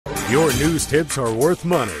Your news tips are worth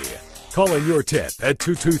money. Call in your tip at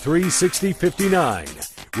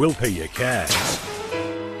 223-6059. We'll pay you cash.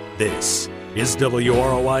 This is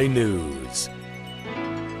WROI News.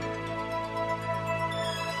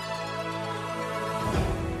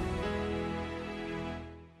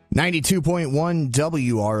 .1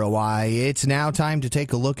 WROI. It's now time to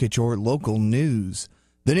take a look at your local news.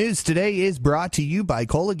 The news today is brought to you by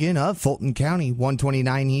Colligan of Fulton County,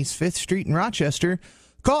 129 East 5th Street in Rochester.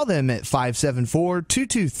 Call them at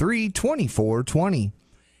 574-223-2420.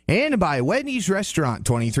 And by Wendy's Restaurant,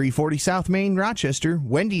 2340 South Main, Rochester.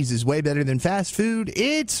 Wendy's is way better than fast food.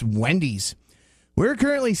 It's Wendy's. We're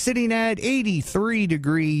currently sitting at 83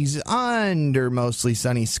 degrees under mostly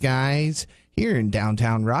sunny skies here in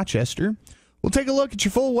downtown Rochester. We'll take a look at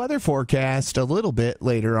your full weather forecast a little bit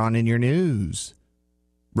later on in your news.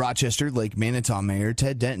 Rochester Lake Manitou Mayor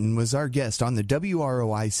Ted Denton was our guest on the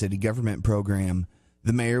WROI City Government Program.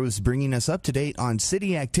 The mayor was bringing us up to date on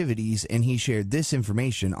city activities, and he shared this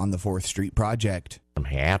information on the 4th Street project. I'm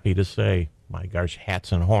happy to say, my gosh,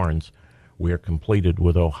 hats and horns, we are completed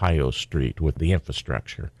with Ohio Street with the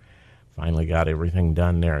infrastructure. Finally got everything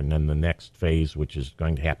done there, and then the next phase, which is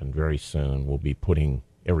going to happen very soon, will be putting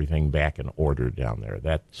everything back in order down there.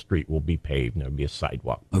 That street will be paved, and there'll be a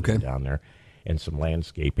sidewalk down there, and some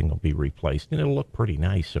landscaping will be replaced, and it'll look pretty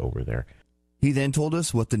nice over there. He then told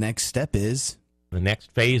us what the next step is. The next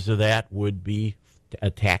phase of that would be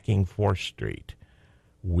attacking 4th Street.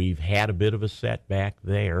 We've had a bit of a setback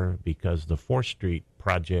there because the 4th Street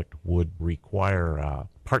project would require a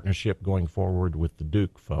partnership going forward with the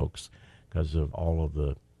Duke folks because of all of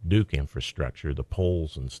the Duke infrastructure, the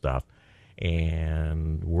poles and stuff.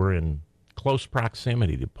 And we're in close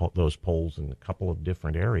proximity to those poles in a couple of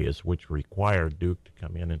different areas, which require Duke to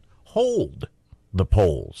come in and hold the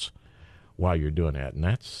poles while you're doing that. And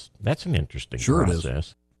that's an interesting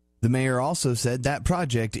process. The mayor also said that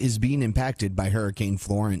project is being impacted by Hurricane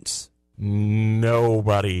Florence.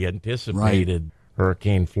 Nobody anticipated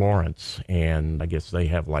Hurricane Florence, and I guess they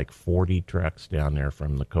have like 40 trucks down there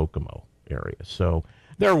from the Kokomo area. So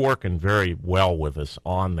they're working very well with us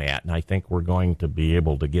on that, and I think we're going to be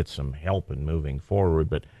able to get some help in moving forward,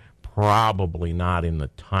 but probably not in the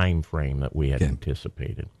time frame that we had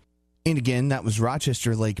anticipated. And again, that was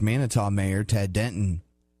Rochester Lake Manitou Mayor Ted Denton.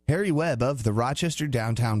 Harry Webb of the Rochester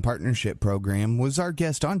Downtown Partnership Program was our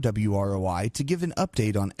guest on WROI to give an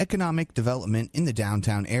update on economic development in the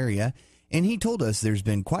downtown area, and he told us there's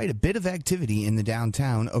been quite a bit of activity in the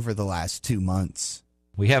downtown over the last 2 months.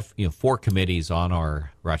 We have 4 committees on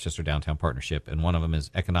our Rochester Downtown Partnership, and one of them is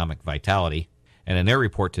Economic Vitality. And in their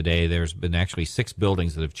report today, there's been actually 6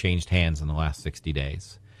 buildings that have changed hands in the last 60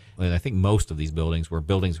 days. And I think most of these buildings were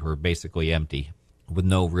basically empty with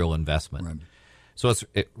no real investment. Right. So it's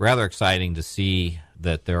rather exciting to see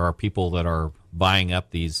that there are people that are buying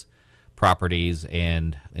up these properties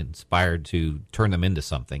and inspired to turn them into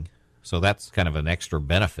something. So that's kind of an extra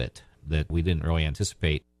benefit that we didn't really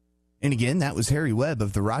anticipate. And again, that was Harry Webb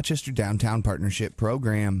of the Rochester Downtown Partnership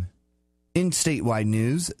Program. In statewide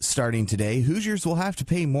news, starting today, Hoosiers will have to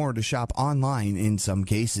pay more to shop online in some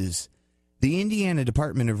cases. The Indiana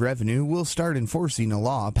Department of Revenue will start enforcing a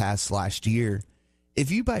law passed last year. If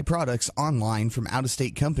you buy products online from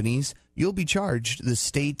out-of-state companies, you'll be charged the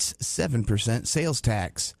state's 7% sales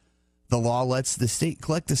tax. The law lets the state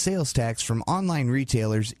collect the sales tax from online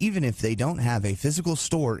retailers even if they don't have a physical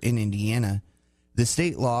store in Indiana. The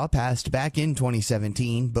state law passed back in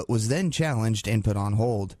 2017, but was then challenged and put on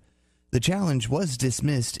hold. The challenge was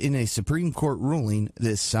dismissed in a Supreme Court ruling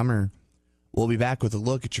this summer. We'll be back with a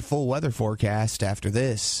look at your full weather forecast after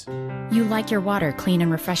this. You like your water clean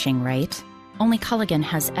and refreshing, right? Only Culligan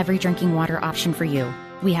has every drinking water option for you.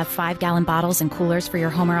 We have 5-gallon bottles and coolers for your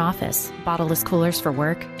home or office, bottleless coolers for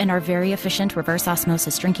work, and our very efficient reverse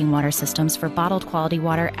osmosis drinking water systems for bottled quality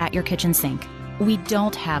water at your kitchen sink. We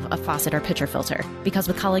don't have a faucet or pitcher filter because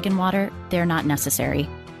with Culligan water, they're not necessary.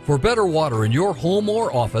 For better water in your home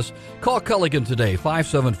or office, call Culligan today,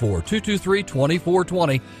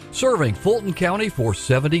 574-223-2420, serving Fulton County for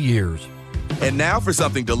 70 years. And now for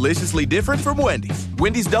something deliciously different from Wendy's.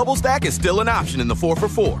 Wendy's Double Stack is still an option in the 4 for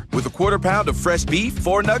 $4 with a quarter pound of fresh beef,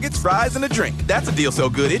 4 nuggets, fries, and a drink. That's a deal so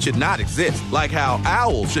good it should not exist. Like how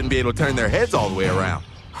owls shouldn't be able to turn their heads all the way around.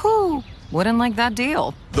 Whew, wouldn't like that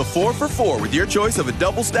deal. The 4 for $4 with your choice of a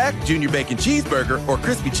double stack, junior bacon cheeseburger, or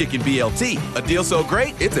crispy chicken BLT. A deal so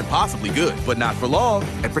great, it's impossibly good, but not for long.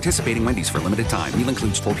 At participating Wendy's for a limited time. Meal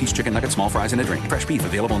includes 4-piece chicken nuggets, small fries, and a drink. Fresh beef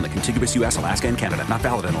available in the contiguous U.S., Alaska, and Canada. Not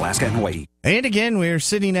valid in Alaska and Hawaii. And again, we're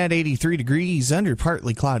sitting at 83 degrees under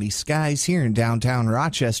partly cloudy skies here in downtown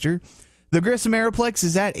Rochester. The Grissom Aeroplex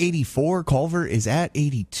is at 84. Culver is at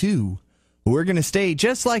 82. We're going to stay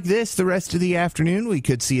just like this the rest of the afternoon. We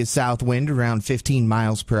could see a south wind around 15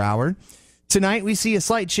 miles per hour. Tonight, we see a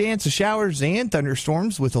slight chance of showers and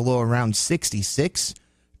thunderstorms with a low around 66.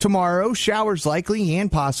 Tomorrow, showers likely and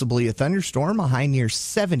possibly a thunderstorm, a high near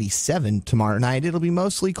 77. Tomorrow night, it'll be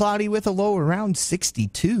mostly cloudy with a low around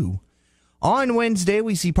 62. On Wednesday,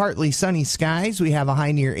 we see partly sunny skies. We have a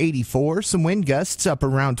high near 84, some wind gusts up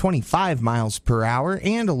around 25 miles per hour,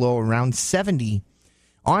 and a low around 70.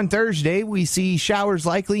 On Thursday, we see showers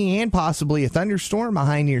likely and possibly a thunderstorm, a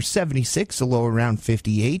high near 76, a low around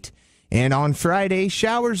 58. And on Friday,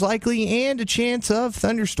 showers likely and a chance of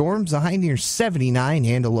thunderstorms, a high near 79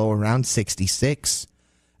 and a low around 66.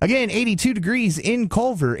 Again, 82 degrees in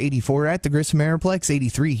Culver, 84 at the Grissom Aeroplex,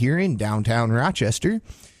 83 here in downtown Rochester.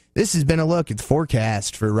 This has been a look at the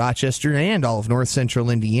forecast for Rochester and all of north central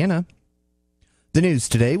Indiana. The news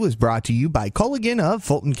today was brought to you by Culligan of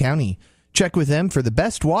Fulton County. Check with them for the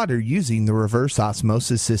best water using the reverse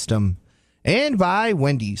osmosis system. And by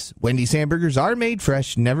Wendy's. Wendy's hamburgers are made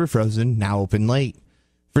fresh, never frozen, now open late.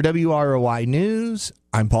 For WROI News,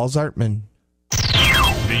 I'm Paul Zartman.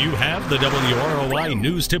 Do you have the WROI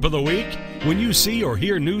News Tip of the Week? When you see or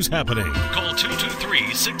hear news happening, call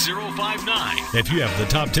 223-6059. If you have the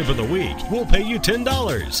top tip of the week, we'll pay you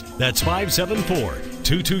 $10. That's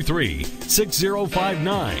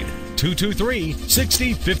 574-223-6059.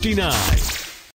 223-6059.